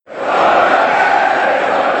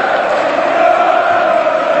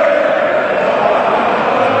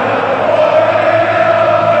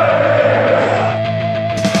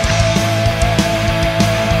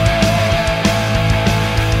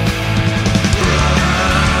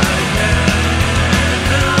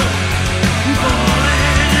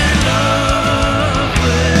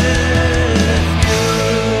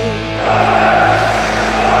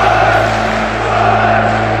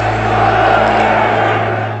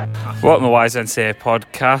Welcome to Wise and Say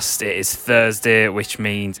podcast. It is Thursday, which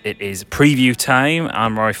means it is preview time.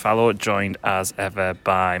 I'm Rory Fallow, joined as ever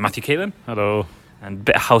by Matthew Keelan. Hello. And a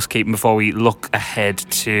bit of housekeeping before we look ahead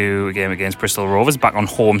to a game against Bristol Rovers, back on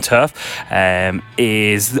home turf,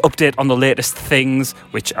 is the update on the latest things,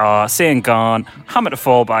 which are Saying Gone, Hammer to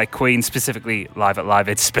Fall by Queen, specifically Live at Live.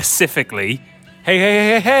 It's specifically,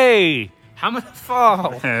 Hey! Hammer to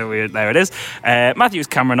Fall. Weird, there it is. Matthew's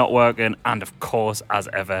camera not working, and of course, as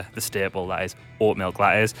ever, the staple, that is oat milk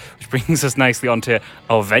lattes, which brings us nicely onto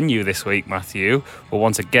our venue this week, Matthew. We're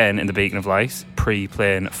once again in the Beacon of Light,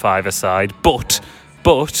 pre-playing five-a-side, but...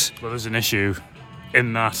 Well, there's an issue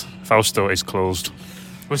in that Fausto is closed.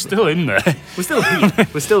 We're still in there. We're still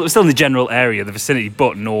in the general area, the vicinity,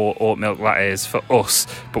 but no oat milk lattes for us.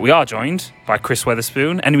 But we are joined by Chris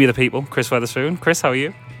Weatherspoon, enemy of the people, Chris Weatherspoon. Chris, how are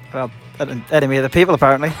you? Well, enemy of the people,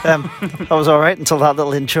 apparently. I was all right until that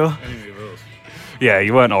little intro. Yeah,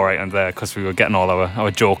 you weren't all right in there because we were getting all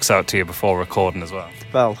our jokes out to you before recording as well.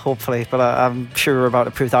 Well, hopefully, but I'm sure we're about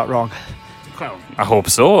to prove that wrong. I hope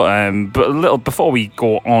so. But a little before we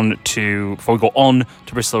go on to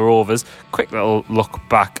Bristol Rovers, quick little look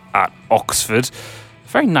back at Oxford.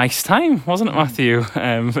 Very nice time, wasn't it, Matthew?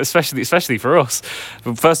 Especially for us.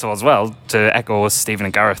 But first of all, as well, to echo Stephen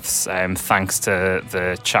and Gareth's thanks to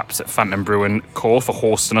the chaps at Phantom Brewing Co. for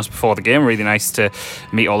hosting us before the game. Really nice to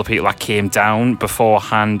meet all the people that came down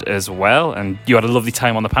beforehand as well. And you had a lovely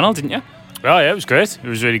time on the panel, didn't you? Oh yeah, it was great. It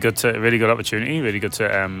was really good opportunity. Really good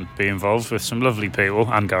to be involved with some lovely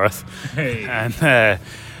people and Gareth, and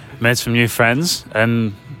made some new friends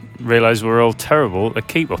and realised we're all terrible at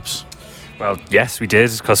keep-ups. Well, yes, we did,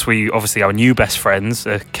 because we obviously our new best friends,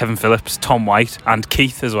 Kevin Phillips, Tom White, and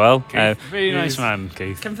Keith as well. Really nice man,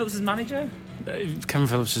 Keith. Kevin Phillips' manager? Kevin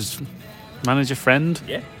Phillips' manager friend?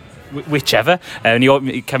 Yeah. Whichever. And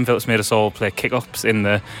Kevin Phillips made us all play kick-ups in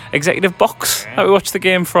the executive box that we watched the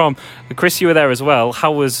game from. Chris, you were there as well.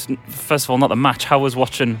 How was, first of all, not the match, how was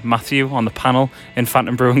watching Matthew on the panel in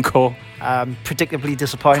Phantom Brewing Co? Predictably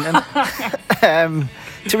disappointing.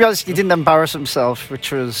 To be honest, he didn't embarrass himself,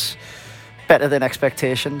 which was better than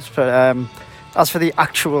expectations. But as for the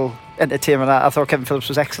actual entertainment, I thought Kevin Phillips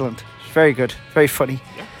was excellent. Very good, very funny.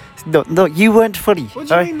 Yeah. No, you weren't funny. What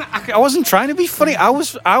do you mean? I wasn't trying to be funny. I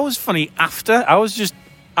was funny after.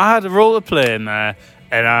 I had a role to play in there,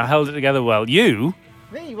 and I held it together well. You?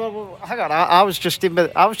 Me? Well, hang on. I was just in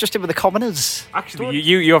with the commoners. Actually,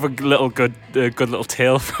 you have a little good little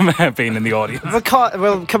tale from being in the audience.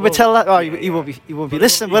 Can we tell that? Oh, you won't be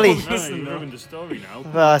listening, will he? You've ruined the story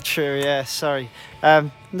now. True. Yeah. Sorry.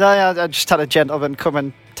 No, I just had a gentleman come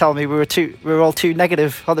and tell me we were all too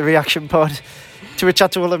negative on the reaction pod. To which I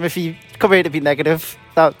told him if he come here to be negative,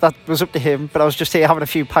 that was up to him. But I was just here having a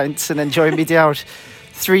few pints and enjoying me day out.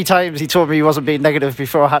 3 times he told me he wasn't being negative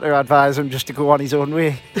before I had to advise him just to go on his own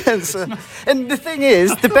way. And the thing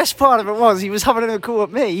is, the best part of it was he was having a go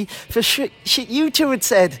at me for shit you two had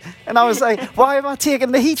said. And I was like, why am I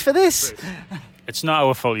taking the heat for this? It's not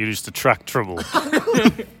our fault you just attract trouble.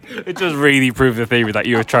 It does really prove the theory that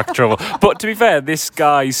you attract trouble. But to be fair, this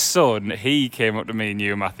guy's son, he came up to me and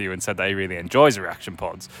you, Matthew, and said that he really enjoys reaction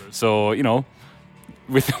pods. So, you know,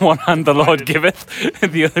 with one hand the Lord giveth,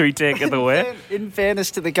 the other he taketh away. In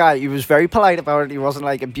fairness to the guy, he was very polite about it. He wasn't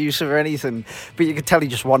like abusive or anything, but you could tell he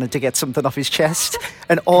just wanted to get something off his chest.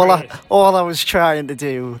 And all I was trying to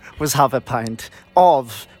do was have a pint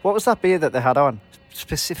of, what was that beer that they had on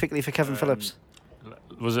specifically for Kevin Phillips?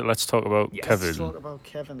 Was it Let's Talk About Kevin? Let's talk about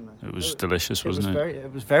Kevin. It was delicious, wasn't it?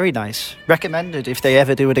 It was very nice. Recommended if they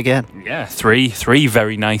ever do it again. Yeah, three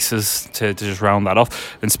very nices to just round that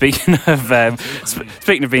off. And speaking of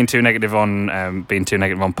being too negative on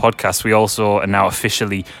podcasts, we also are now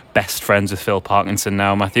officially best friends with Phil Parkinson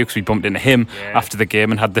now, Matthew, because we bumped into him after the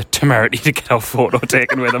game and had the temerity to get our photo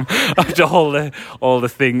taken with him after all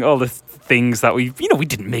the things that we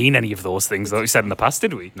didn't mean any of those things that we said in the past,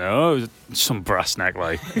 did we? No, it was some brass neck,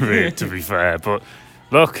 really, to be fair. But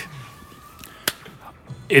look,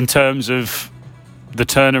 in terms of the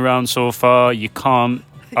turnaround so far, you can't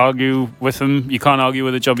argue with him. You can't argue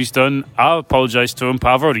with the job he's done. I'll apologise to him, but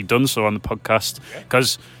I've already done so on the podcast,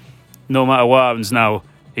 because no matter what happens now,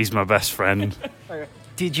 he's my best friend.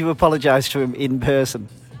 Did you apologise to him in person?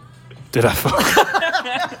 Did I?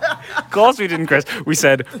 Of course we didn't, Chris. We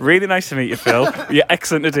said, really nice to meet you, Phil. You're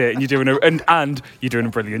excellent today, and you're doing a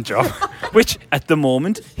brilliant job. Which, at the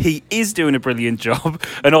moment, he is doing a brilliant job.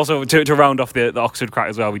 And also, to round off the Oxford crack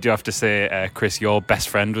as well, we do have to say, Chris, your best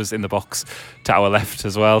friend was in the box to our left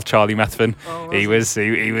as well, Charlie Methven.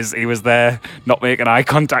 He was there, not making eye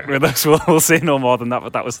contact with us. We'll say no more than that,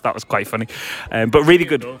 but that was quite funny. But really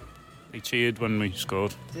good. He cheered when we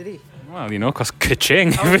scored. Did he? Well, because ka-ching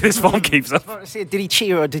if this form keeps up. Did he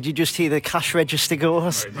cheer or did you just hear the cash register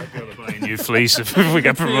goes? He might be able to buy a new fleece if we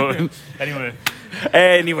get promoted.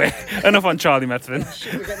 Anyway, enough on Charlie Methven.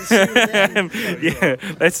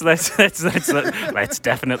 Let's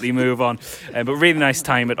definitely move on. But really nice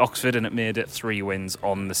time at Oxford, and it made it 3 wins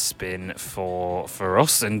on the spin for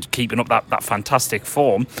us, and keeping up that fantastic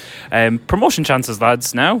form. Promotion chances,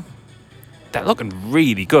 lads. Now they're looking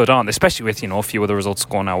really good, aren't they? Especially with a few other results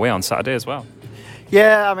going our way on Saturday as well.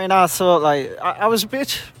 Yeah, I mean, I thought I was a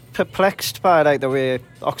bit perplexed by the way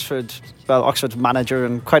Oxford's manager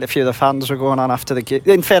and quite a few of the fans were going on after the game.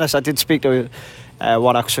 In fairness, I did speak to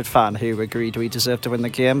one Oxford fan who agreed we deserved to win the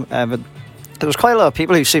game. But there was quite a lot of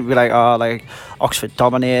people who seemed to be like, Oxford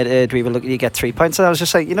dominated. We were looking to get 3 points, and I was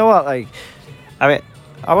just like, you know what,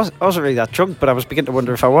 I wasn't really that drunk, but I was beginning to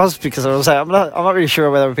wonder if I was, because I was like, I'm not really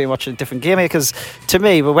sure whether I've been watching a different game here, because to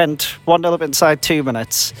me, we went 1-0 up inside 2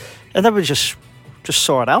 minutes, and then we just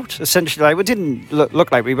saw it out. Essentially, we didn't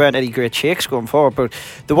look like we weren't any great shakes going forward, but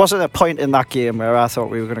there wasn't a point in that game where I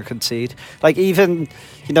thought we were going to concede. Even,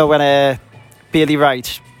 when Bailey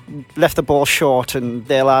Wright left the ball short and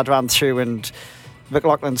their lad ran through and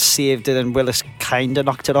McLaughlin saved it and Willis kind of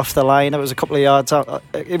knocked it off the line. It was a couple of yards out.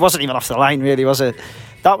 It wasn't even off the line, really, was it?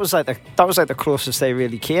 That was like the closest they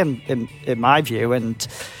really came in my view. And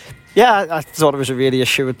yeah, I thought it was a really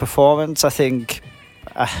assured performance. I think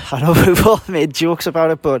I know we've all made jokes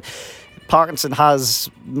about it, but Parkinson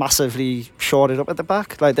has massively shored it up at the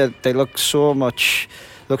back. They look so much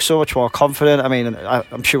more confident. I mean,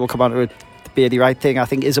 I'm sure we'll come on to it. The Bailey Wright thing, I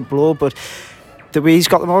think, is a blow, but the way he's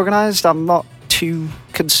got them organised, I'm not too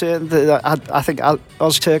concerned. I think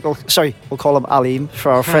Ozturk, we'll call him Alim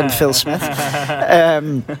for our friend Phil Smith.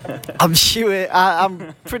 I'm sure,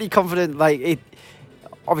 I'm pretty confident.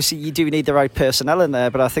 Obviously, you do need the right personnel in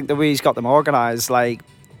there, but I think the way he's got them organised,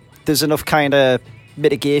 there's enough kind of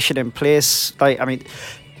mitigation in place.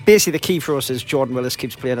 Basically, the key for us is Jordan Willis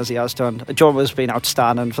keeps playing as he has done. Jordan Willis has been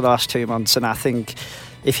outstanding for the last 2 months, and I think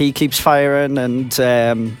if he keeps firing, and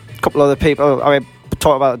a couple other people,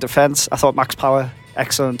 talk about the defence, I thought Max Power,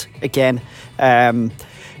 excellent again. To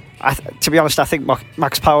be honest, I think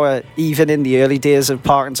Max Power, even in the early days of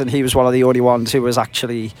Parkinson, he was one of the only ones who was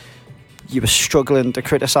actually, you were struggling to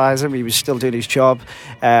criticise him. He was still doing his job.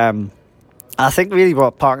 I think really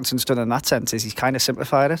what Parkinson's done in that sense is he's kind of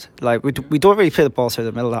simplified it. We don't really play the ball through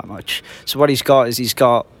the middle that much. So what he's got is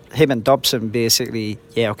him and Dobson basically,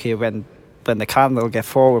 when they can, they'll get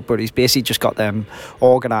forward, but he's basically just got them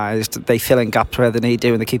organised. They fill in gaps where they need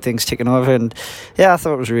to, and they keep things ticking over. And yeah, I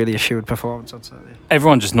thought it was a really assured performance on Saturday.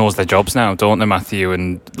 Everyone just knows their jobs now, don't they, Matthew?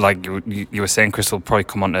 And like you were saying, Chris will probably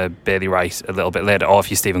come on to Bailey Wright a little bit later, or if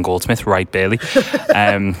you're Stephen Goldsmith, Wright Bailey.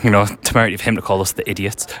 Temerity of him to call us the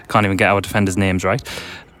idiots. Can't even get our defenders' names right.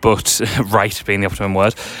 But right being the optimum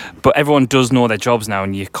word. But everyone does know their jobs now,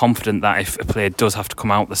 and you're confident that if a player does have to come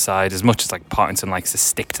out the side, as much as Parkinson likes to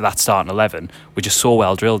stick to that starting 11, we're just so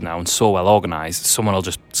well drilled now and so well organised, someone will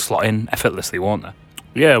just slot in effortlessly, won't they?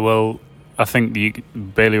 Yeah, well, I think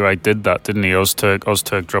Bailey Wright did that, didn't he?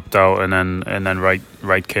 Ozturk dropped out, and then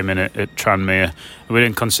Wright came in at Tranmere. We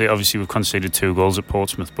didn't concede. Obviously, we've conceded 2 goals at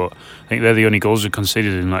Portsmouth, but I think they're the only goals we've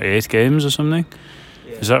conceded in 8 games or something.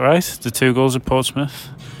 Yeah. Is that right? The 2 goals at Portsmouth.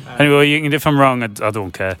 Anyway, if I'm wrong, I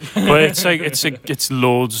don't care. But it's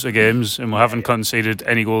loads of games, and we haven't conceded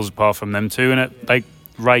any goals apart from them 2. And it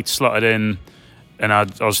Wright slotted in, and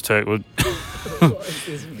Ozturk would.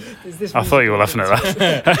 I thought you were laughing at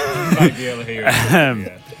that.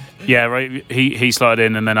 Yeah, right. He slotted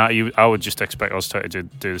in, and then I would just expect Ozturk to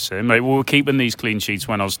do the same. We were keeping these clean sheets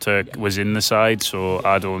when Ozturk was in the side, so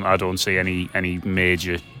I don't see any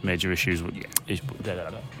major issues with.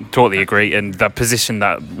 Totally agree. And the position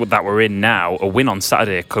that we're in now, a win on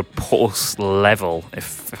Saturday could put us level.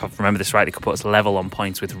 If I remember this right, it could put us level on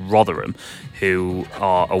points with Rotherham, who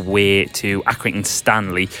are away to Accrington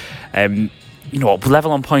Stanley.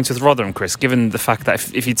 Level on points with Rotherham, Chris, given the fact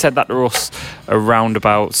that if you'd said that to us around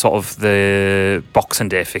about sort of the Boxing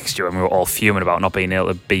Day fixture, and we were all fuming about not being able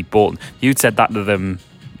to beat Bolton, you'd said that to them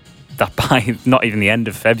that by not even the end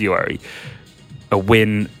of February, a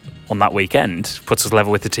win on that weekend puts us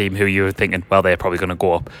level with the team who you were thinking, well, they're probably going to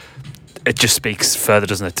go up. It just speaks further,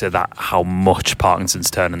 doesn't it, to that how much Parkinson's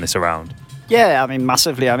turning this around. Yeah,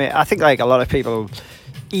 massively. I think a lot of people,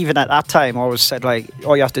 even at that time, always said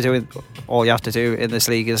all you have to do in this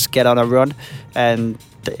league is get on a run, and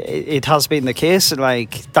it has been the case, and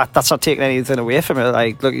that's not taking anything away from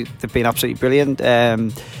it. Look, they've been absolutely brilliant.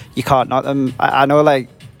 You can't knock them. I know,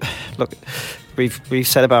 look, we've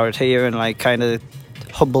said about it here, and kind of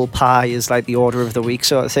humble pie is like the order of the week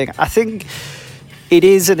sort of thing. I think it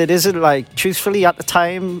is and it isn't. Like, truthfully, at the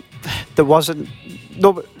time, there wasn't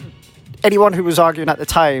anyone who was arguing at the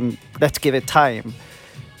time, let's give it time.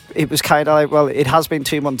 It was kind of like, well, it has been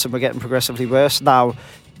 2 months and we're getting progressively worse now.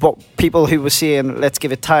 But people who were saying, let's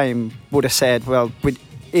give it time, would have said, well,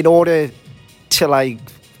 in order to, like,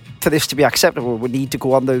 for this to be acceptable, we need to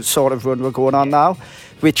go on the sort of run we're going on now.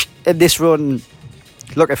 Which, in this run,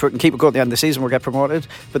 look, if we can keep it going at the end of the season, we'll get promoted.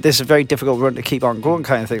 But this is a very difficult run to keep on going,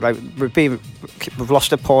 kind of thing. Like, we've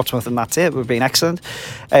lost at Portsmouth and that's it. We've been excellent.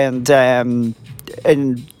 And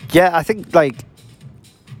yeah, I think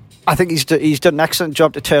he's done an excellent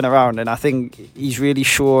job to turn around, and I think he's really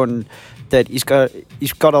shown that he's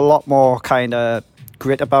got a lot more kind of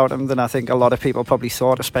grit about him than I think a lot of people probably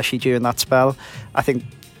thought, especially during that spell. I think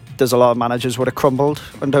there's a lot of managers would have crumbled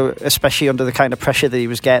especially under the kind of pressure that he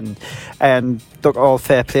was getting. And look, all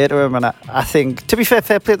fair play to him, and I think, to be fair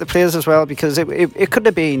play to the players as well, because it could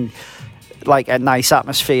have been like a nice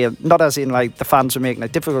atmosphere, not as in like the fans were making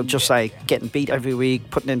it difficult, just like getting beat every week,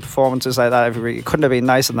 putting in performances like that every week. It couldn't have been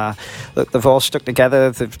nicer than that. Look, they've all stuck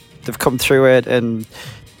together, they've come through it, and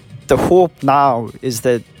the hope now is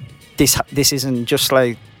that this isn't just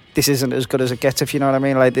like, this isn't as good as it gets, if you know what I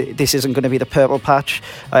mean. Like, this isn't going to be the purple patch.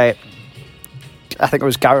 I think it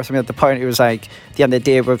was Gareth at the point, he was like, at the end of the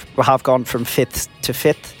day, we have gone from 5th to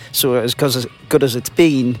 5th, so as good as it's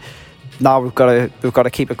been, now we've got to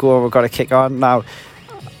keep it going. We've got to kick on. Now,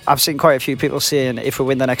 I've seen quite a few people saying if we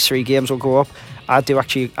win the next 3 games, we'll go up. I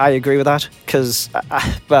agree with that, because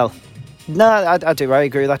I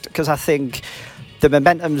agree with that, because I think the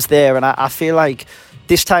momentum's there, and I feel like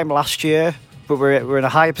this time last year we're in a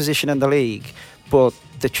higher position in the league, but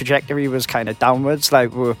the trajectory was kind of downwards.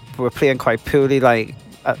 Like, we were playing quite poorly. Like,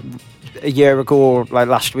 a year ago, like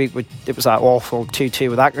last week, it was that awful 2-2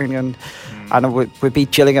 with Accrington. And we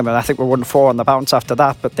beat Gillingham, and I think we won 4 on the bounce after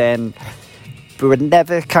that. But then we were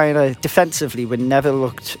never defensively, we never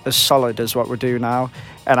looked as solid as what we do now.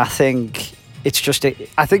 And I think it's just,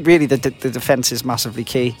 I think really the defence is massively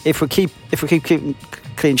key. If we keep keeping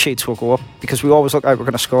clean sheets, we'll go up, because we always look like we're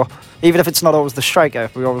going to score. Even if it's not always the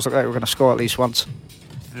striker, we always look like we're going to score at least once.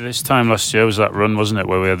 This time last year was that run, wasn't it,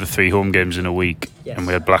 where we had the 3 home games in a week? Yes. And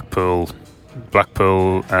we had Blackpool,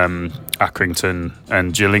 Accrington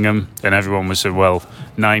and Gillingham, and everyone was said, well,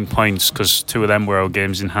 9 points, because 2 of them were our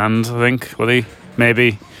games in hand, I think, were they?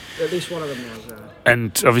 Maybe. At least one of them was.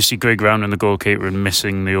 And obviously Greg Round and the goalkeeper and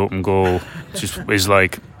missing the open goal just is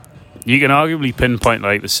like, you can arguably pinpoint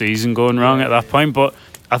like the season going wrong at that point, but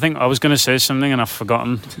I think I was going to say something and I've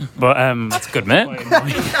forgotten. But that's good, mate.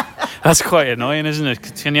 That's quite annoying, isn't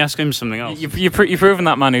it? Can you ask him something else? You've proven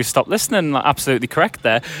that man who stopped listening absolutely correct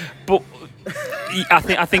there. But I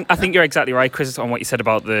think you're exactly right, Chris, on what you said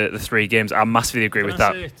about the 3 games. I massively agree with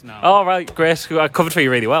that. Oh, right, great. I covered for you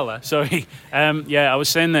really well there. Sorry. I was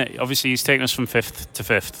saying that obviously he's taken us from 5th to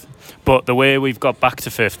 5th, but the way we've got back to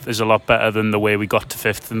 5th is a lot better than the way we got to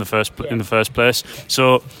 5th in the first place.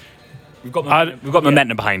 So we've got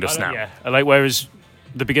momentum behind us now. Yeah, whereas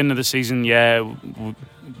the beginning of the season, I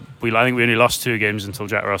think we only lost 2 games until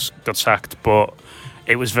Jack Ross got sacked, but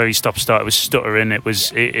it was very stop-start. It was stuttering. It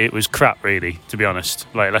was crap, really, to be honest.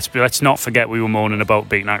 Like, let's not forget we were moaning about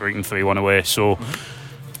beating Accrington 3-1 away. So,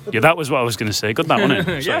 yeah, that was what I was going to say. Good, that wasn't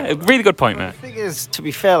it? Yeah, really good point, mate. The thing is, to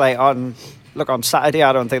be fair, on Saturday,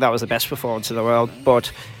 I don't think that was the best performance in the world,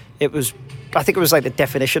 but it was. I think it was like the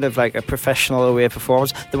definition of like a professional away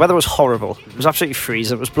performance. The weather was horrible. It was absolutely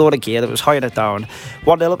freezing. It was blowing a gale. It was hoying it down.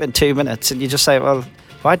 1-0 up in 2 minutes, and you just say, well,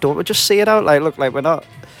 why don't we just see it out? Like, look, like we're not.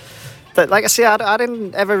 But like I say, I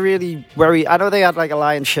didn't ever really worry. I know they had like a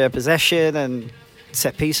lion's share possession and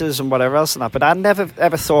set pieces and whatever else and that, but I never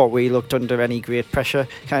ever thought we looked under any great pressure,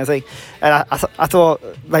 kind of thing. And I thought,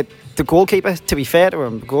 like, the goalkeeper, to be fair to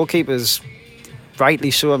him, the goalkeeper's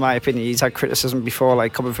rightly so, in my opinion. He's had criticism before,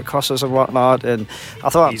 like coming for crosses and whatnot, and I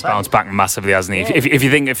thought he's bounced back massively, hasn't he? Yeah. If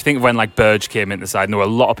you think of when like Burge came in the side, there were a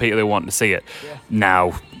lot of people who wanted to see it. Yeah.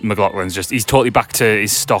 Now McLaughlin's he's totally back to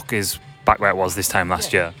his stock, is back where it was this time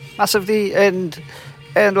last year. Massively, and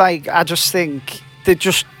like I just think they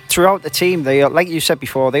just throughout the team, they, like you said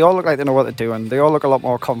before, they all look like they know what they're doing. They all look a lot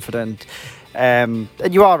more confident. And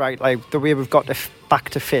you are right, like the way we've got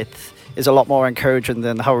back to 5th is a lot more encouraging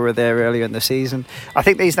than how we were there earlier in the season. I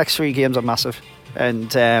think these next 3 games are massive,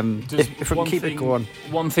 and if we can keep it going.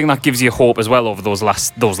 One thing that gives you hope as well over those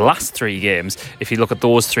last 3 games, if you look at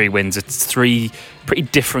those 3 wins, it's 3 pretty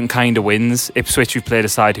different kind of wins. Ipswich, we've played a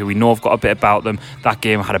side who we know have got a bit about them. That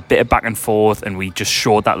game had a bit of back and forth, and we just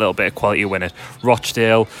showed that little bit of quality to win it.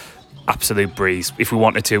 Rochdale, absolute breeze. If we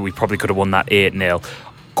wanted to, we probably could have won that 8-0.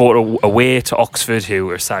 away to Oxford, who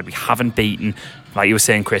are a side we haven't beaten. Like you were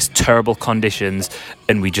saying, Chris, terrible conditions,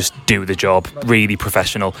 and we just do the job. Really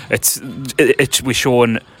professional. We're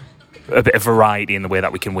showing a bit of variety in the way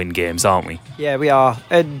that we can win games, aren't we? Yeah, we are.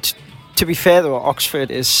 And to be fair, though,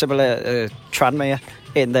 Oxford is similar to Tranmere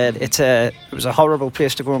in that it was a horrible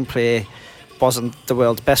place to go and play. Wasn't the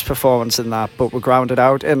world's best performance in that, but we're grounded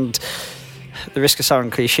out. And the risk of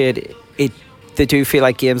sounding cliched, they do feel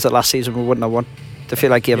like games that last season we wouldn't have won. They feel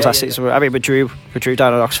like games last season. I mean, we drew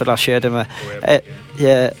down at Oxford last year, didn't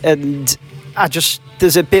we? And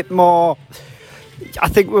there's a bit more. I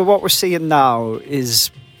think what we're seeing now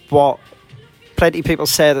is what plenty of people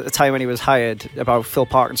said at the time when he was hired about Phil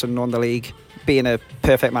Parkinson knowing the league, being a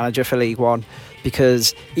perfect manager for League One,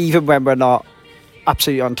 because even when we're not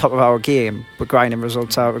absolutely on top of our game, we're grinding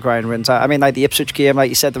results out, we're grinding wins out. I mean, like the Ipswich game, like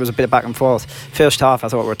you said, there was a bit of back and forth. First half I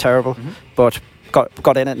thought we were terrible, but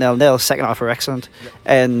got in at 0-0. Second half were excellent.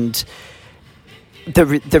 And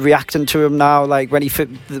the reacting to him now, like when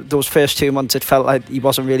those first 2 months, it felt like he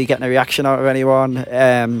wasn't really getting a reaction out of anyone.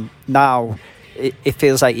 Now it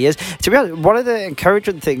feels like he is. To be honest, one of the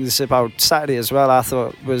encouraging things about Saturday as well, I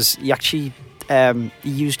thought, was he actually he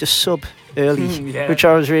used a sub early, which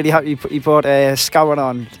I was really happy. He brought Scowen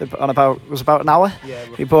on about an hour.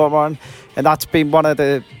 He brought him on, and that's been one of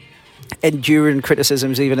the enduring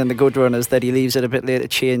criticisms, even in the good runners, that he leaves it a bit late to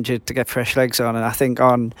change it to get fresh legs on. And I think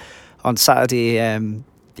on Saturday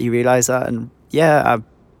he realised that, and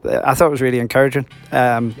I thought it was really encouraging.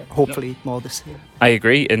 Hopefully more this year. I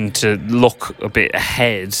agree, and to look a bit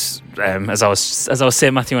ahead, as I was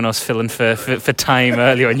saying, Matthew, when I was filling for time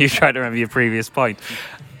earlier, and you tried to remember your previous point.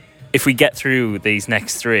 If we get through these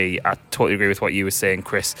next three, I totally agree with what you were saying,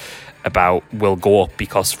 Chris, about we'll go up,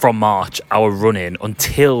 because from March, our run-in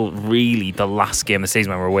until really the last game of the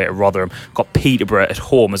season when we're away at Rotherham, got Peterborough at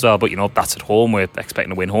home as well, but that's at home, we're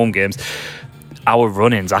expecting to win home games. Our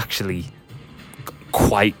run-in's actually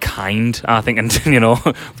quite kind, I think, and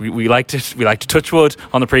we like to touch wood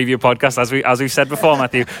on the preview podcast, as we've said before,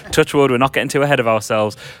 Matthew. Touch wood, we're not getting too ahead of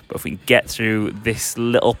ourselves, but if we can get through this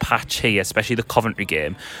little patch here, especially the Coventry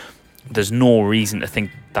game, there's no reason to think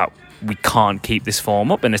that we can't keep this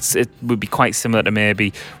form up, and it would be quite similar to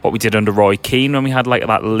maybe what we did under Roy Keane when we had like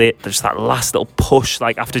that last little push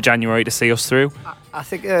like after January to see us through. I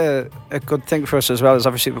think a good thing for us as well is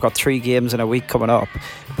obviously we've got 3 games in a week coming up,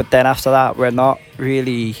 but then after that we're not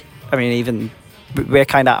really, I mean, even we're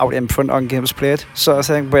kind of out in front on games played sort of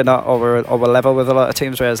thing. We're not over level with a lot of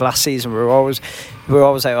teams, whereas last season we were always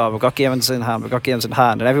like, oh, we've got games in hand,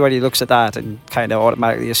 and everybody looks at that and kind of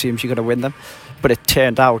automatically assumes you're going to win them. But it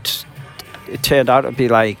turned out to be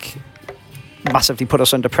like massively put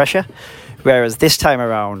us under pressure, whereas this time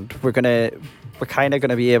around we're kind of going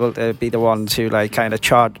to be able to be the ones who like kind of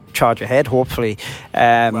charge ahead, hopefully.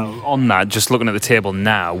 Well, on that, just looking at the table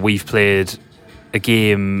now, we've played a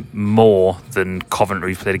game more than Coventry,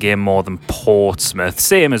 we've played a game more than Portsmouth,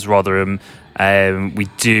 same as Rotherham. We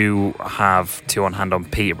do have 2 on hand on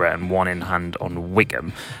Peterborough and 1 in hand on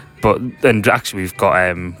Wickham. And actually we've got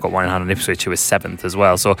 1 in hand on Ipswich, who is 7th as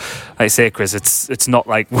well. So, like I say, Chris, it's not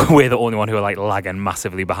like we're the only one who are like lagging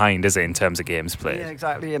massively behind, is it, in terms of games played? Yeah,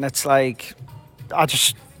 exactly. And it's like,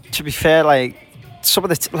 to be fair, like some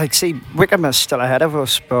of the Wickham is still ahead of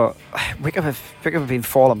us, but Wickham have been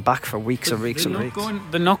falling back for weeks and weeks and weeks.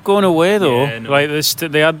 They're not going away though. Yeah, no. Like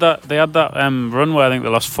they had that run where I think they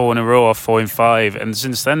lost 4 in a row or 4 in 5, and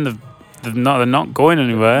since then they're not going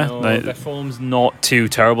anywhere. No, their form's not too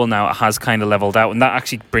terrible now. It has kind of levelled out, and that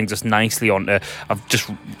actually brings us nicely on to, I've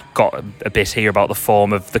just got a bit here about the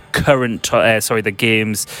form of the current the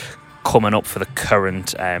games coming up for the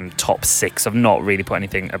current top 6. I've not really put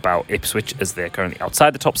anything about Ipswich, as they're currently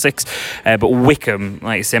outside the top 6, but Wickham,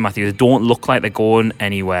 like you say, Matthew, they don't look like they're going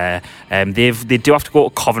anywhere. They do have to go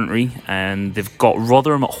to Coventry, and they've got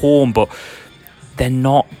Rotherham at home, but they're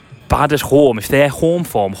not bad at home. If their home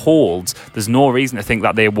form holds, there's no reason to think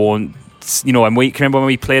that they won't. And we can remember when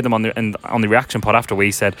we played them on the reaction pod after,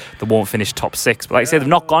 we said they won't finish top 6. But like I said, they've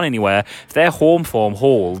not gone anywhere. If their home form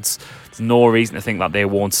holds, there's no reason to think that they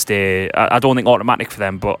won't stay. I don't think automatic for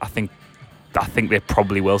them, but I think they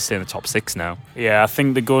probably will stay in the top 6 now. Yeah, I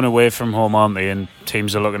think they're going away from home, aren't they? And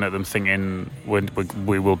teams are looking at them thinking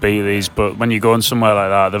we will beat these. But when you're going somewhere like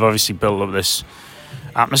that, they've obviously built up this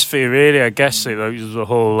atmosphere, really, I guess. There's the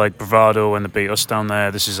whole like bravado when they beat us down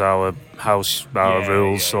there. This is our house, our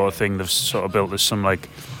rules, sort of thing. They've sort of built this some like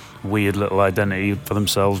weird little identity for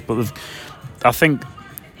themselves. But I think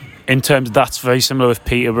in terms, that's very similar with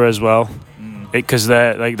Peterborough as well, because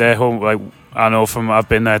they're home. Like I know I've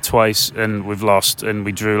been there twice and we've lost and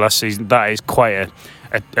we drew last season. That is quite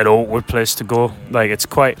an awkward place to go. Like it's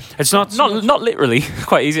not Not literally.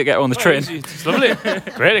 Quite easy to get on the train. It's lovely,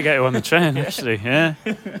 great to get you on the train actually. Yeah,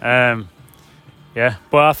 yeah.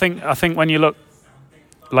 But I think when you look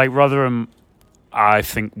like Rotherham, I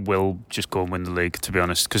think will just go and win the league, to be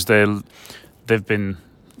honest, because they've been.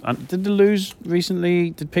 Did they lose recently?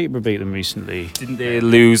 Did Peterborough beat them recently? Didn't they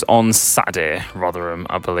lose on Saturday, Rotherham,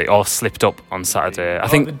 I believe, or slipped up on Saturday? I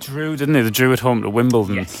think they drew, didn't they? They drew at home to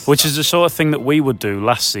Wimbledon, Yes. which is the sort of thing that we would do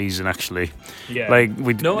last season, actually. Yeah. Like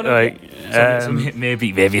we So maybe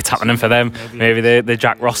it's happening for them. Maybe the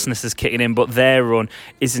Jack Rossness is kicking in, but their run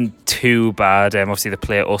isn't too bad. Obviously, they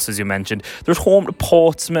play at us, as you mentioned. They're at home to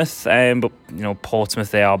Portsmouth, but Portsmouth,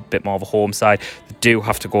 they are a bit more of a home side. They do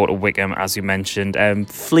have to go to Wickham, as you mentioned.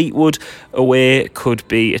 Fleetwood away could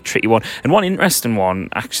be a tricky one. And one interesting one,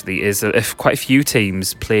 actually, is that if quite a few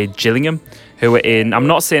teams played Gillingham, who are in, I'm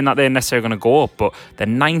not saying that they're necessarily going to go up, but they're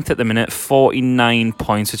 9th at the minute, 49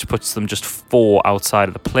 points, which puts them just 4 outside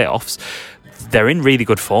of the playoffs. They're in really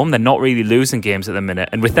good form. They're not really losing games at the minute.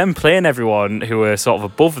 And with them playing everyone who are sort of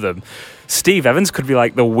above them, Steve Evans could be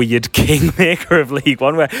like the weird kingmaker of League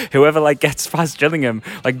One, where whoever gets past Gillingham,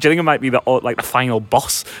 Gillingham might be the final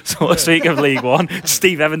boss, so to speak, of League One.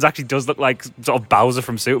 Steve Evans actually does look like sort of Bowser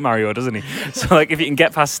from Super Mario, doesn't he? So if you can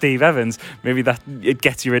get past Steve Evans, maybe that it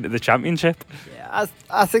gets you into the championship. Yeah,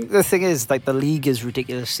 I think the thing is, the league is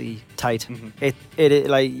ridiculously tight. Mm-hmm.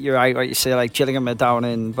 It you're right, what you say, Gillingham are down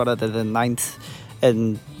in what are they, the 9th,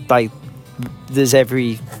 and there's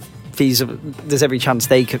every chance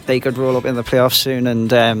they could roll up in the playoffs soon.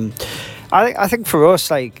 And I think for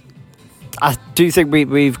us, I do think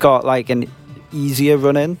we've got an easier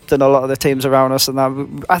run in than a lot of the teams around us, and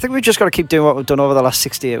that I think we've just got to keep doing what we've done over the last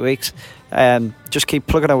 68 weeks. Just keep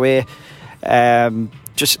plugging away.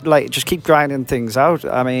 Just keep grinding things out.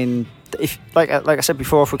 I mean, if like I said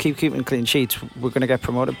before, if we keep keeping clean sheets, we're going to get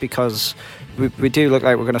promoted, because we do look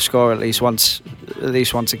like we're going to score at least once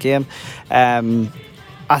a game.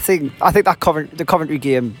 I think that the Coventry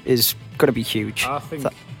game is going to be huge. I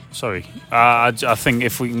think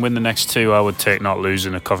if we can win the next 2, I would take not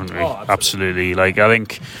losing at Coventry. Oh, absolutely. I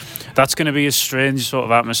think that's going to be a strange sort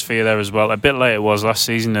of atmosphere there as well, a bit like it was last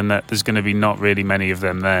season, in that there's going to be not really many of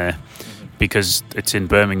them there because it's in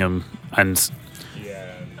Birmingham, and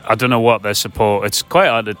I don't know what their support. It's quite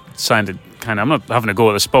hard to I'm not having a go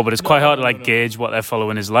at the spot, but it's quite hard to gauge what their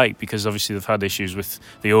following is like, because obviously they've had issues with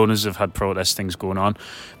the owners, have had protest things going on.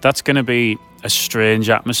 That's going to be a strange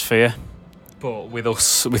atmosphere. But with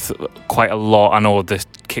us, with quite a lot, I know the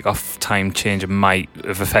kick-off time change might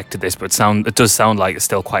have affected this, but it does sound like there's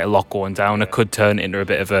still quite a lot going down. It could turn into a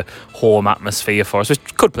bit of a home atmosphere for us,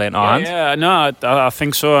 which could play in our hands. Yeah, no, I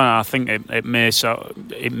think so, and I think it may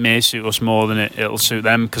suit us more than it'll suit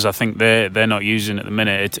them, because I think they're not using at the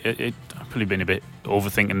minute. I've probably been a bit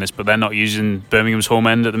overthinking this, but they're not using Birmingham's home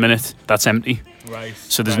end at the minute. That's empty. Right.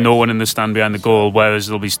 So there's no one in the stand behind the goal, whereas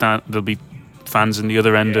there'll be fans in the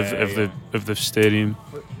other end of the stadium.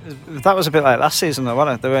 That was a bit like last season, though,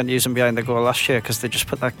 wasn't it? They weren't using behind the goal last year because they just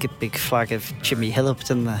put that big flag of Jimmy Hill up,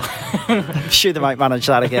 didn't they? I'm sure they might manage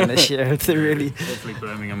that again this year if they really. Hopefully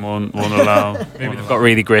Birmingham won't allow. Maybe they've got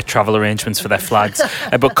really great travel arrangements for their flags.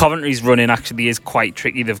 But Coventry's running actually is quite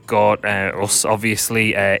tricky. They've got us,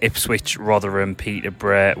 obviously, Ipswich, Rotherham,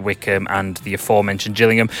 Peterborough, Wickham, and the aforementioned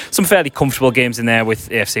Gillingham. Some fairly comfortable games in there with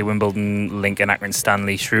AFC Wimbledon, Lincoln, Accrington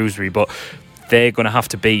Stanley, Shrewsbury, but they're going to have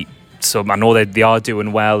to beat some. I know they are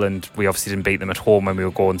doing well, and we obviously didn't beat them at home when we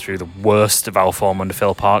were going through the worst of our form under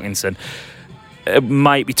Phil Parkinson. It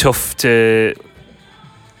might be tough to.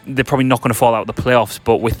 They're probably not going to fall out of the playoffs,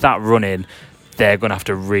 but with that run in, they're going to have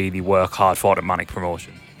to really work hard for automatic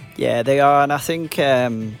promotion. Yeah, they are, and I think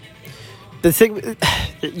the thing,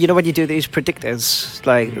 when you do these predictors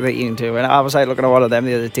that you can do, and I was looking at one of them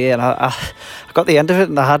the other day, and I got the end of it,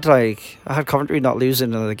 and I had Coventry not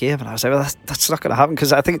losing another game, and I was like, well, that's not going to happen,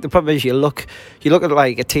 because I think the problem is you look at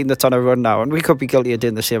a team that's on a run now, and we could be guilty of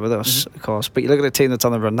doing the same with us, of course, but you look at a team that's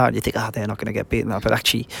on the run now, and you think, they're not going to get beaten now, but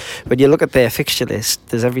actually, when you look at their fixture list,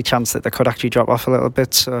 there's every chance that they could actually drop off a little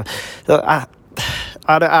bit. So I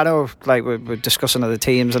know, we're discussing other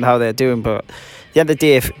teams and how they're doing, but at the end of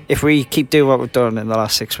the day, if we keep doing what we've done in the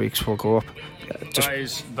last 6 weeks, we'll go up.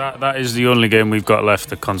 That is the only game we've got left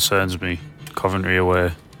that concerns me. Coventry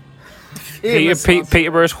away.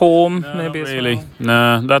 Peterborough's home, No, maybe. not really.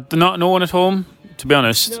 No, no one at home. To be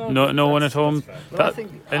honest, no one at home. I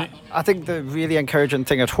think the really encouraging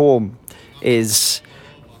thing at home is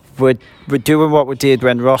we're doing what we did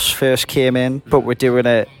when Ross first came in, but we're doing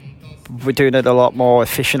it we're doing it a lot more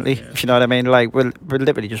efficiently, if you know what I mean. Like, we're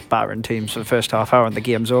literally just battering teams for the first half hour and the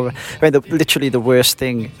game's over. I mean, literally the worst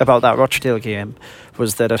thing about that Rochdale game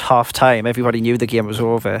was that at half time, everybody knew the game was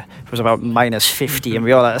over. It was about -50, and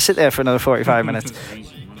we all had to sit there for another 45 minutes.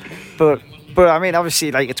 But I mean,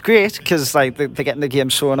 obviously, like, it's great because like they're getting the game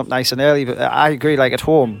sewn up nice and early. But I agree, like, at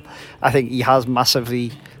home, I think he has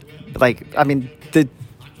massively, like, I mean,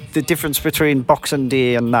 the difference between Boxing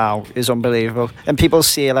Day and now is unbelievable. And people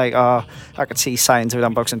say, like, oh, I could see signs of it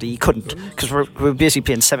on Boxing Day. You couldn't, because we're basically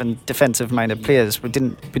playing 7 defensive-minded players. We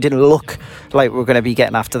didn't look like we were going to be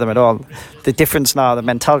getting after them at all. The difference now, the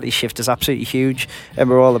mentality shift is absolutely huge, and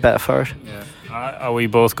we're all the better for it. Yeah. Are we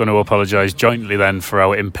both going to apologise jointly then for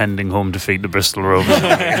our impending home defeat to Bristol Rovers?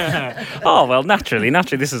 Oh well, naturally,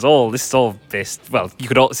 this is all based. Well, you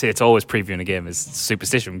could also say it's always previewing a game as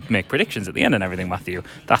superstition. We make predictions at the end and everything, Matthew.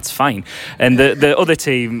 That's fine. And the other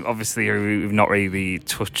team, obviously, who we've not really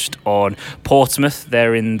touched on, Portsmouth.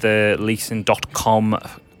 They're in the Leeson.com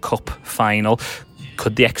Cup final.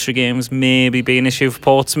 Could the extra games maybe be an issue for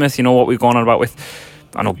Portsmouth? You know what we've gone on about with.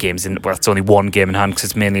 I know it's only one game in hand because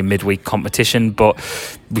it's mainly a midweek competition, but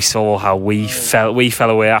we saw how we fell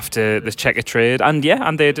away after the Checker trade, and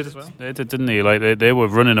they did as well. They did, didn't they? Like they were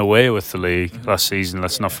running away with the league last season.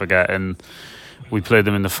 Let's not forget, and we played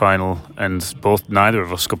them in the final, and neither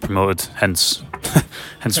of us got promoted. Hence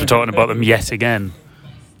we're talking about them yet again.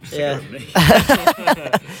 Yeah.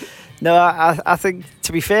 No, I think,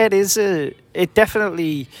 to be fair, it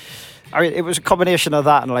definitely. I mean, it was a combination of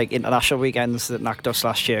that and like international weekends that knocked us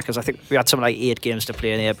last year, because I think we had something like 8 games to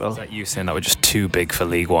play in April. Is that you saying that we're just too big for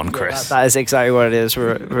League One, Chris? That is exactly what it is.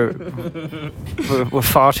 We're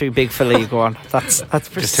far too big for League One. That's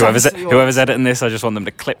just whoever's editing this. I just want them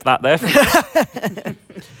to clip that there.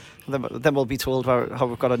 Then we'll be told how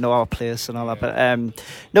we've got to know our place and all that. But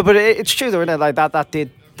no, but it's true though, isn't it? Like that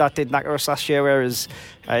did knock us last year, whereas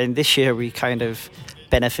in this year we kind of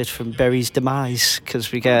benefit from Berry's demise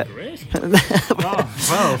because we get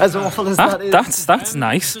as awful as that is. That's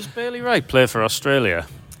nice. Does Bailey Wright play for Australia?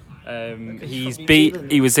 He's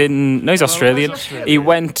Australian. He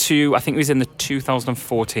went to, I think he was in the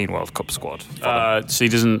 2014 World Cup squad. So he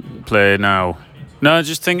doesn't play now. No,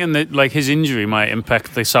 just thinking that like his injury might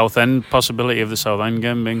impact the Southend possibility of the Southend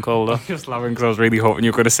game being called off. Just laughing because I was really hoping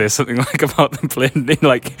you were going to say something like about them playing in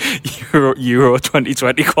like Euro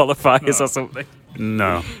 2020 qualifiers or something.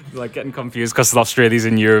 No, like getting confused because Australia's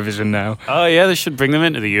in Eurovision now. Oh yeah, they should bring them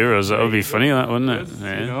into the Euros. That would be funny, that wouldn't it?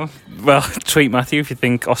 Yeah. You know? Well, tweet Matthew if you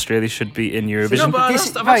think Australia should be in Eurovision.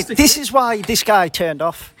 This is why this guy turned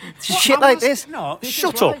off. Shit like this. No,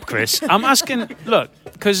 shut up, Chris. I'm asking. Look,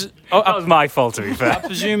 because that was my fault, to be fair. I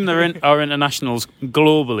presume our internationals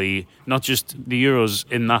globally, not just the Euros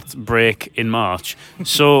in that break in March.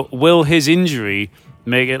 So will his injury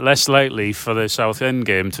make it less likely for the Southend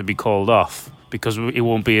game to be called off? Because it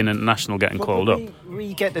won't be an international getting called up.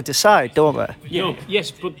 We get to decide, don't we? Yeah.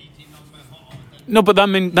 No, but that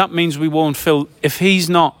means we won't fill if he's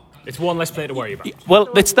not. It's one less player to worry about. Well,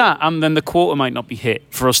 it's that, and then the quota might not be hit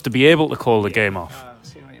for us to be able to call the game off.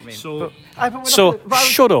 So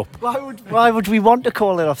shut up. Why would we want to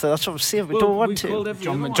call it off? That's what I'm saying. We don't want to.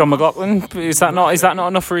 John McLaughlin, is that not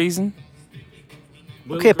enough reason?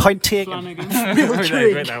 Okay, point taken.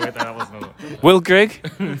 Will Grigg,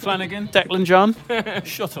 Flanagan, Declan John.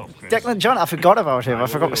 Shut up, Chris. Declan John, I forgot about him. I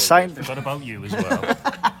forgot to sign. I forgot about you as well.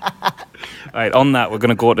 Right, on that, we're going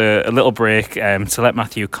to go to a little break to let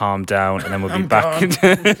Matthew calm down, and then we'll be back.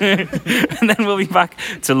 And then we'll be back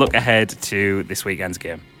to look ahead to this weekend's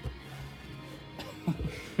game.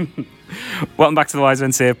 Welcome back to the Wise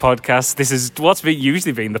Men Say podcast. This is what's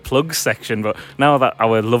usually been the plug section, but now that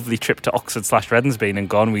our lovely trip to Oxford/Redden's been and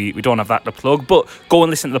gone, we don't have that to plug. But go and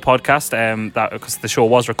listen to the podcast, because the show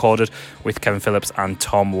was recorded with Kevin Phillips and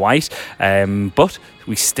Tom White. But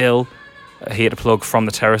we still here to plug From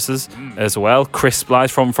the Terraces as well. Chris Blythe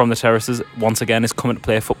from the Terraces once again is coming to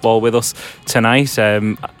play football with us tonight.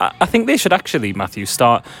 I think they should actually, Matthew,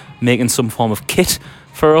 start making some form of kit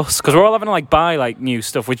for us, because we're all having to buy new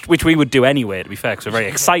stuff, which we would do anyway, to be fair, because we're very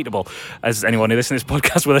excitable, as anyone who listens to this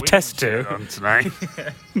podcast will attest to. On tonight.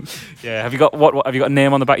 Yeah. Have you got what have you got a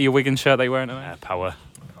name on the back of your Wigan shirt that you're wearing tonight? Power.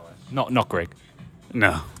 Not Greg.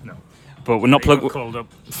 No. But we're not plugging. Called up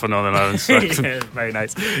for Northern Ireland. Yeah, very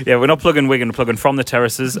nice. Yeah, we're not plugging Wigan. We're plugging From the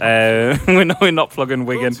Terraces. We're not plugging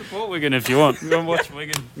Wigan. Support Wigan if you want. Go and watch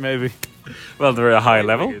Wigan, maybe. Well, they're at a high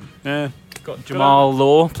level. Yeah. Got Jamal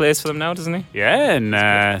Lowe plays for them now, doesn't he? Yeah, and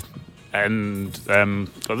and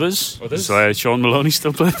others. Sean Maloney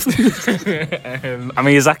still plays.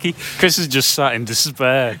 Miyazaki. Chris is just sat in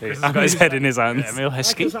despair. He's got his head in his hands. Emil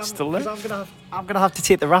Heskey still there. I'm gonna have to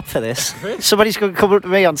take the rap for this. Somebody's gonna come up to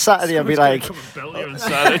me on Saturday and be like,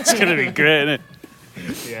 It's going to be great, isn't it?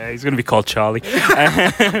 Yeah, he's going to be called Charlie.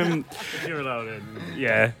 You're allowed in.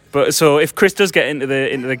 Yeah, but so if Chris does get into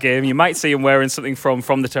the game, you might see him wearing something from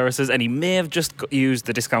the Terraces, and he may have just used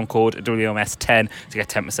the discount code WMS10 to get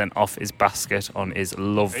 10% off his basket on his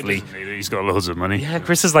lovely. He's got loads of money. Yeah,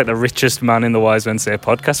 Chris is like the richest man in the Wise Men Say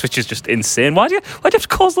podcast, which is just insane. Why do you have to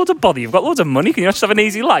cause loads of bother? You've got loads of money. Can you not just have an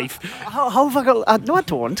easy life? how have I got? No, I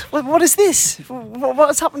don't. What is this? What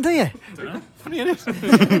has happened to you?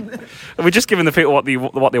 We're just giving the people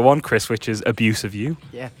what they want, Chris, which is abuse of you.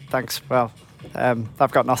 Yeah, thanks. Well,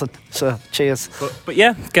 I've got nothing. So cheers. But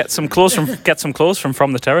yeah, get some clothes from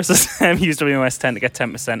the Terraces. Use WMS10 to get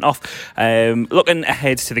 10% off. Looking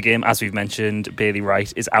ahead to the game, as we've mentioned, Bailey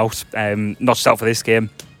Wright is out. Not just out for this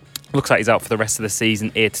game. Looks like he's out for the rest of the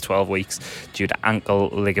season, 8 to 12 weeks, due to ankle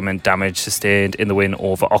ligament damage sustained in the win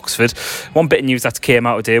over Oxford. One bit of news that came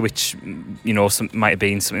out today, which might have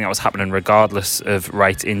been something that was happening regardless of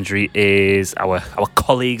Wright's injury, is our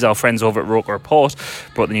colleagues, our friends over at Roker Report,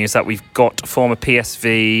 brought the news that we've got former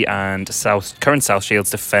PSV and current South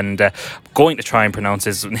Shields defender, I'm going to try and pronounce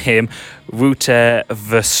his name, Wouter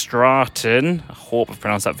Verstraeten. I hope I've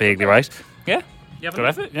pronounced that vaguely right. Yeah. Good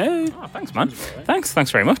effort. Yeah. Oh, thanks, man.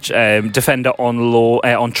 Thanks very much. Defender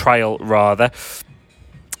on trial rather.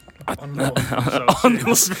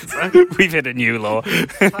 We've hit a new law.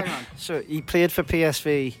 Hang on. So he played for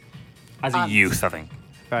PSV As a youth, I think.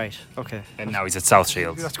 Right. Okay. And now he's at South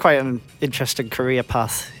Shields. That's quite an interesting career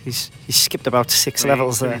path. He's skipped about 6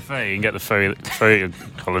 levels To be there. fair, you can get the ferry to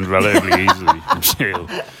Holland relatively easily from Shield.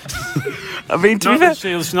 I mean, to be Not fair, the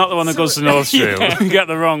Shield's not the one that goes to North Shield. You get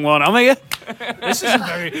the wrong one. I'm here. This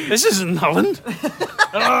isn't Holland.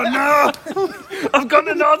 oh no, I've gone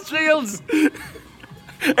to North Shields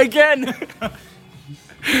again.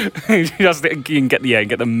 You can get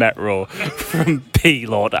the metro from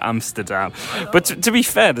Pelaw to Amsterdam. But to be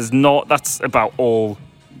fair, that's about all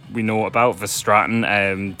we know about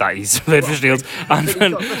Verstraeten. That he's played for Shields.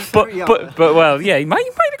 But well, yeah, he might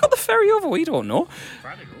have got the ferry over. We don't know.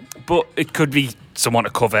 But it could be someone to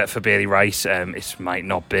cover for Bailey Wright. It might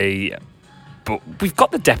not be. But we've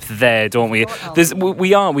got the depth there, don't we?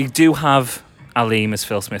 We do have Aleem, as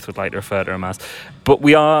Phil Smith would like to refer to him as. But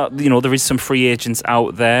we are, there is some free agents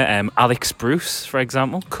out there. Alex Bruce, for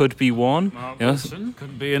example, could be one. Mark Wilson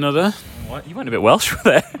could be another. What? You went a bit Welsh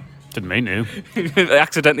there. Didn't mean to.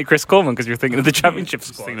 Accidentally Chris Coleman, because you were thinking of the championship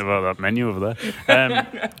squad. Thinking about that menu over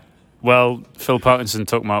there. Well, Phil Parkinson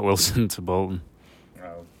took Mark Wilson to Bolton.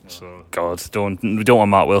 So God, we don't want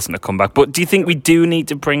Mark Wilson to come back. But do you think we do need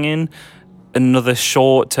to bring in another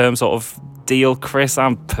short-term sort of deal, Chris?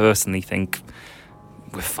 I personally think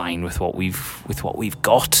we're fine with what we've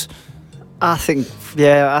got. I think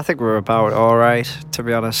we're about all right, to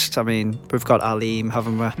be honest. I mean, we've got Aleem,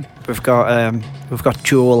 haven't we? We've got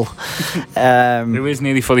Joel, who is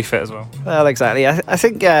nearly fully fit as well. Well, exactly. I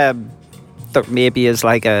think that maybe is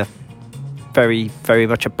like a very, very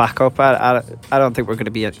much a backup. I don't think we're going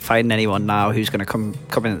to be finding anyone now who's going to come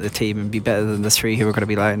into the team and be better than the 3 who are going to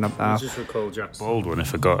be lining up now. just recall Jack Baldwin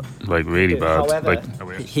if it got really bad.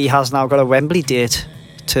 However, he has now got a Wembley date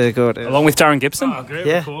to go to. Along with Darren Gibson. Oh, great.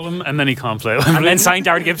 Yeah. Recall him, and then he can't play. And then sign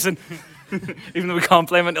Darren Gibson. Even though we can't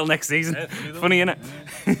play him until next season. Funny, innit?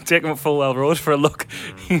 Take him up Fulwell Road for a look.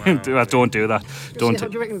 Don't do that. How do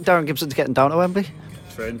you reckon Darren Gibson's getting down to Wembley?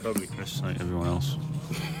 Train probably Chris, like everyone else.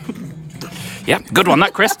 Yeah, good one,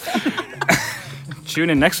 that, Chris.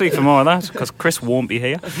 Tune in next week for more of that, because Chris won't be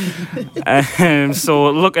here.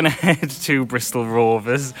 So looking ahead to Bristol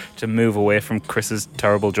Rovers, to move away from Chris's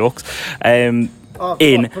terrible jokes. But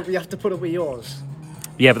we have to put up with yours.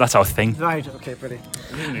 Yeah, but that's our thing. Right, okay, brilliant.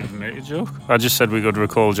 I didn't even make a joke. I just said we could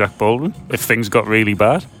recall Jack Baldwin if things got really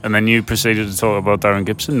bad, and then you proceeded to talk about Darren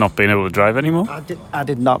Gibson not being able to drive anymore. I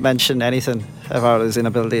did not mention anything about his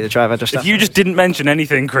inability to drive. If you just didn't mention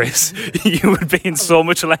anything, Chris, you would be in so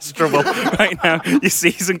much less trouble right now. Your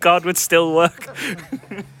season card would still work.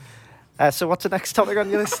 So what's the next topic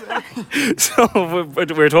on your list? So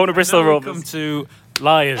we're talking to Bristol Rovers. Welcome to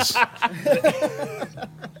Liars.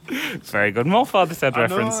 Very good. More Father Said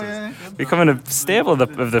references. Becoming a staple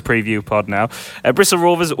of the preview pod now. Bristol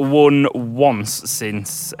Rovers won once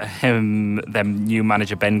since them new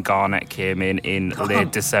manager Ben Garner came in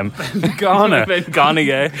late December. Garner? Ben Garner,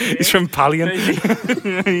 yeah. He's from Pallion.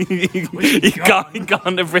 he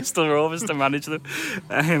gone to Bristol Rovers to manage them.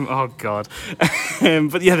 Oh, God.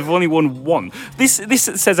 But yeah, they've only won one. This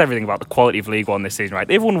says everything about the quality of League One this season, right?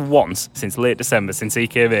 They've won once since late December, since he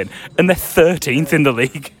came in, and they're 13th in the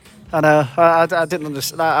league. I know. I didn't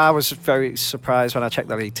understand. I was very surprised when I checked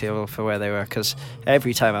the league table for where they were, because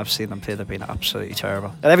every time I've seen them play, they've been absolutely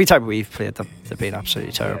terrible. And every time we've played them, they've been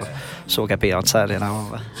absolutely terrible. So we'll get beat on Saturday now,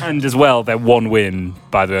 won't we? And as well, their one win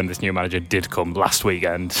by the end of this new manager did come last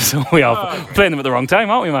weekend. So we are playing them at the wrong time,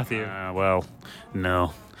 aren't we, Matthew? Well,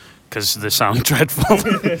 no, because they sound dreadful.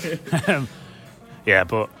 Yeah,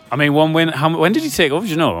 but I mean, one win. When did he take over?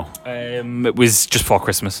 Do you know? It was just before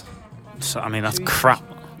Christmas. So, I mean, that's crap.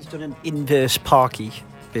 He's done an inverse Parky,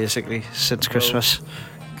 basically, since Christmas.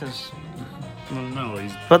 Well, no,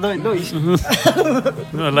 he's. But no, he's.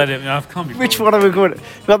 No, let him. I can't be. Which one are we going?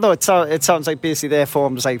 Well, no, it sounds like basically their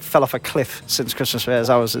forms like fell off a cliff since Christmas,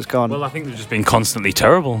 whereas ours is gone. Well, I think they've just been constantly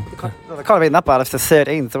terrible. They can't have been that bad if they're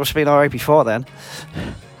 13th. They must have been alright before then.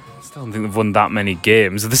 I don't think they've won that many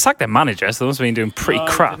games. They sacked their manager, so they must have been doing pretty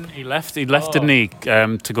crap. He left, didn't he,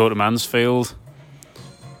 to go to Mansfield?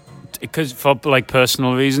 Because for like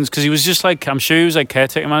personal reasons. Because he was just like, I'm sure he was like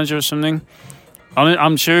caretaker manager or something.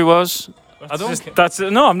 I'm sure he was.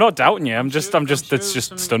 No, I'm not doubting you. It's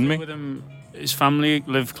just stunned me. With him, his family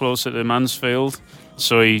lived closer to Mansfield,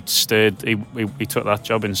 so he stayed. He took that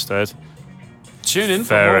job instead. Tune in.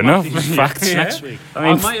 Fair enough. Facts next week.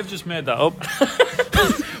 I might have just made that up.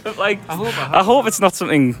 But like, I hope it's not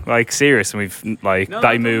something like serious, and we've like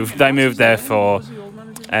they moved there for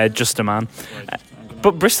just a man.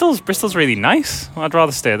 But Bristol's really nice. I'd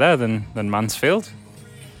rather stay there than Mansfield.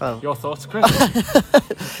 Well, your thoughts, Chris?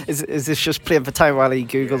 is this just playing for time while he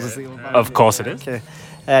Googles the old man? Of course it is. Okay.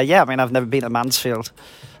 Yeah, I mean, I've never been to Mansfield.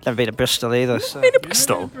 Never been to Bristol either. So. Been to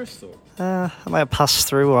Bristol? I might have passed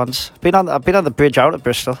through once. I've been on the bridge out of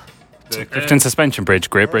Bristol. The Clifton Suspension Bridge,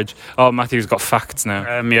 great bridge. Oh, Matthew's got facts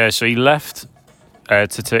now. Yeah, so he left.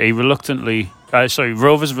 He reluctantly.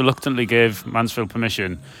 Rovers reluctantly gave Mansfield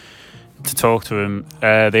permission to talk to him.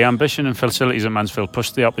 The ambition and facilities at Mansfield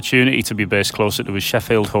pushed the opportunity to be based closer to his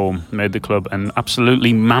Sheffield home, made the club an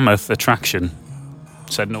absolutely mammoth attraction.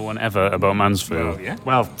 Said no one ever about Mansfield. Well, yeah.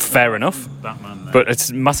 Well, fair enough. That man there. But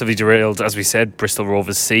it's massively derailed, as we said, Bristol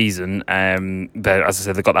Rovers' season. As I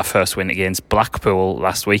said, they got that first win against Blackpool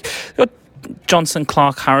last week. They got Johnson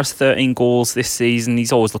Clark Harris, 13 goals this season.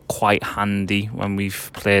 He's always looked quite handy when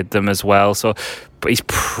we've played them as well. But he's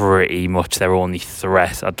pretty much their only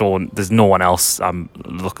threat. There's no one else I'm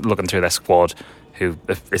looking through their squad who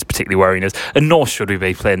is particularly worrying us. And nor should we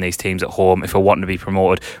be playing these teams at home. If we're wanting to be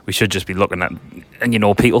promoted, we should just be looking at,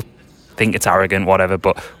 and people think it's arrogant, whatever,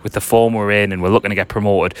 but with the form we're in and we're looking to get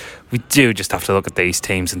promoted, we do just have to look at these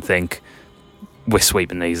teams and think, we're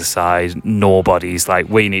sweeping these aside. Nobody's like,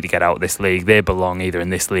 we need to get out of this league. They belong either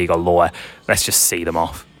in this league or lower. Let's just see them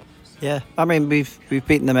off. Yeah, I mean, we've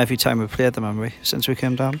beaten them every time we've played them, haven't we, since we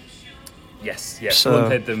came down? Yes. So, we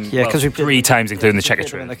played them because we played 3 times, including the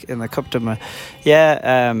Checkatrade. In the cup, didn't we?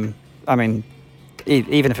 Yeah, I mean,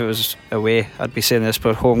 even if it was away, I'd be saying this,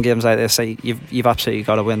 but home games like this, you've absolutely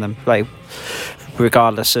got to win them. Like,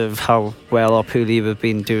 regardless of how well or poorly we've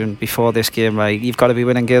been doing before this game, like, you've got to be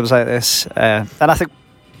winning games like this. And I think,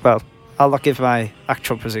 well, I'll not give my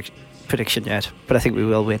actual prediction yet, but I think we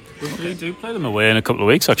will win. We do play them away in a couple of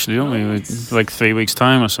weeks, actually, don't we? Like 3 weeks'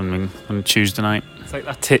 time or something on Tuesday night. It's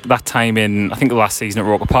like that time in, I think the last season at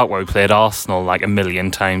Roker Park, where we played Arsenal like 1 million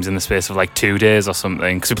times in the space of like 2 days or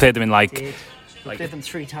something, because we played them in We played them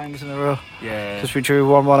 3 times in a row. Yeah, Because we drew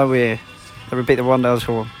 1-1 away, then we beat them 1-0 at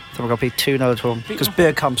home, then we got beat 2-0 at home, because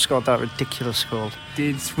Bergkamp scored that ridiculous goal.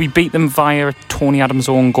 did we beat them via a Tony Adams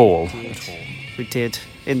own goal? We did,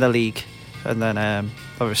 in the league, and then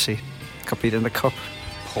obviously got beat in the cup.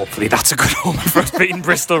 Hopefully that's a good omen for us beating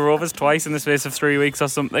Bristol Rovers twice in the space of 3 weeks or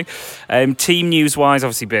something. Team news wise,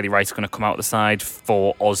 obviously Bailey Wright's going to come out the side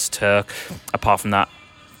for Ozturk. Apart from that,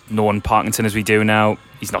 knowing Parkinson as we do now,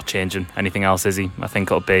 he's not changing anything else, is he? I think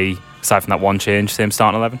it'll be, aside from that one change, same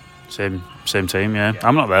starting 11. Same team, yeah.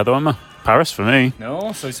 I'm not there though, am I? Paris for me.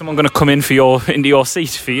 No, so is someone going to come into your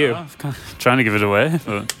seat for you? Trying to give it away,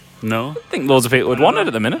 but no. I think loads of people would want it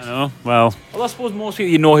at the minute. I know. Well, I suppose most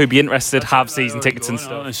people who'd be interested have season tickets and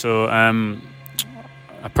stuff. So,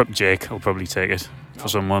 Jake will probably take it for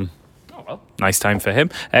someone. Oh, well. Nice time for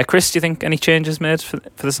him. Chris, do you think any changes made for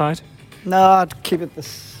the side? No, I'd keep it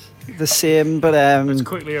the same, but Let's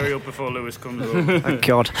quickly hurry up before Lewis comes over. oh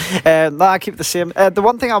God. No, I keep the same. The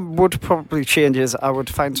one thing I would probably change is I would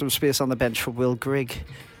find some space on the bench for Will Grigg,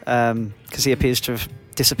 because he appears to have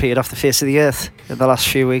disappeared off the face of the earth in the last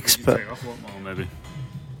few weeks. But Take off Watmore, maybe.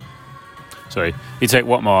 Sorry, you take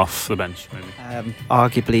Watmore off the bench, maybe.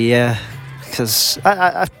 arguably, yeah, because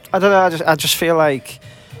I don't know. I just feel like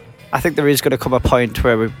I think there is going to come a point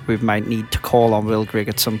where we might need to call on Will Grigg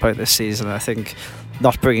at some point this season. I think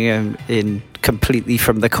not bringing him in completely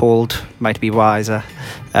from the cold might be wiser.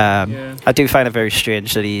 I do find it very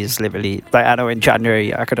strange that he's literally, like, I know in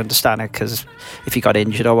January I could understand it because if he got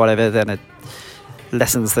injured or whatever, then it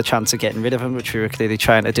lessens the chance of getting rid of him, which we were clearly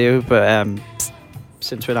trying to do. But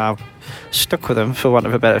since we're now stuck with him, for want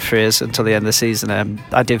of a better phrase, until the end of the season,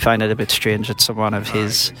 I do find it a bit strange that someone of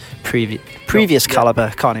his previous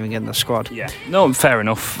calibre can't even get in the squad. Yeah, no, fair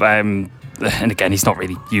enough. And again, he's not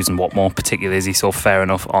really using Watmore particularly, is he? So fair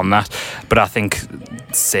enough on that. But I think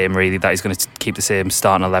same really, that he's going to keep the same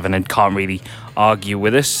starting 11 and can't really argue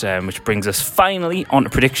with it, which brings us finally on to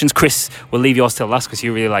predictions. Chris, we'll leave yours till last because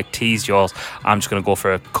you really like teased yours. I'm just going to go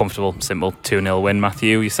for a comfortable, simple 2-0 win.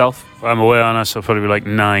 Matthew, yourself? I'm away on us, I'll probably be like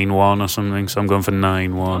 9-1 or something, so I'm going for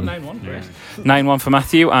 9-1. 9-1, great. 9-1 for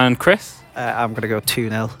Matthew. And Chris? I'm going to go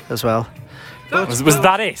 2-0 as well. Was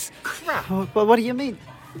that it? Well, what do you mean?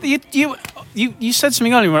 You said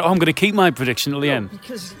something earlier. I'm going to keep my prediction till the end.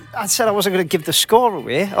 Because I said I wasn't going to give the score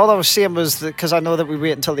away. All I was saying was that because I know that we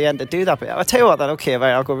wait until the end to do that. But I'll tell you what, then okay,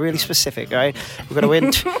 right, I'll go really specific. Right, we're going to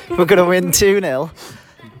win. We're going to win 2-0.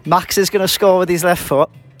 Max is going to score with his left foot.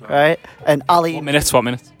 Right, and Ali. What minutes?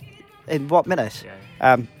 In what minute?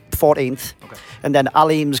 Yeah. 14th. Okay. And then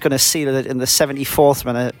Alim's going to seal it in the 74th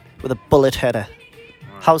minute with a bullet header.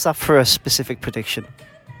 How's that for a specific prediction?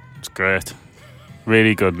 It's great.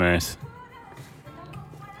 Really good, mate.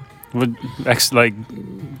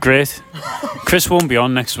 Great. Chris won't be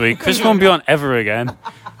on next week. Chris won't be on ever again.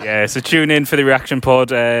 Yeah, so tune in for the reaction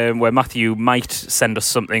pod where Matthew might send us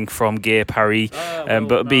something from Gay Paris. But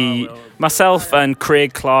it'll be myself and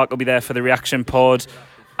Craig Clark will be there for the reaction pod.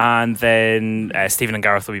 And then Stephen and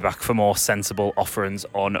Gareth will be back for more sensible offerings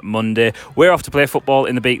on Monday. We're off to play football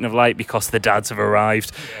in the Beacon of Light because the dads have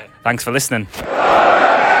arrived. Thanks for listening.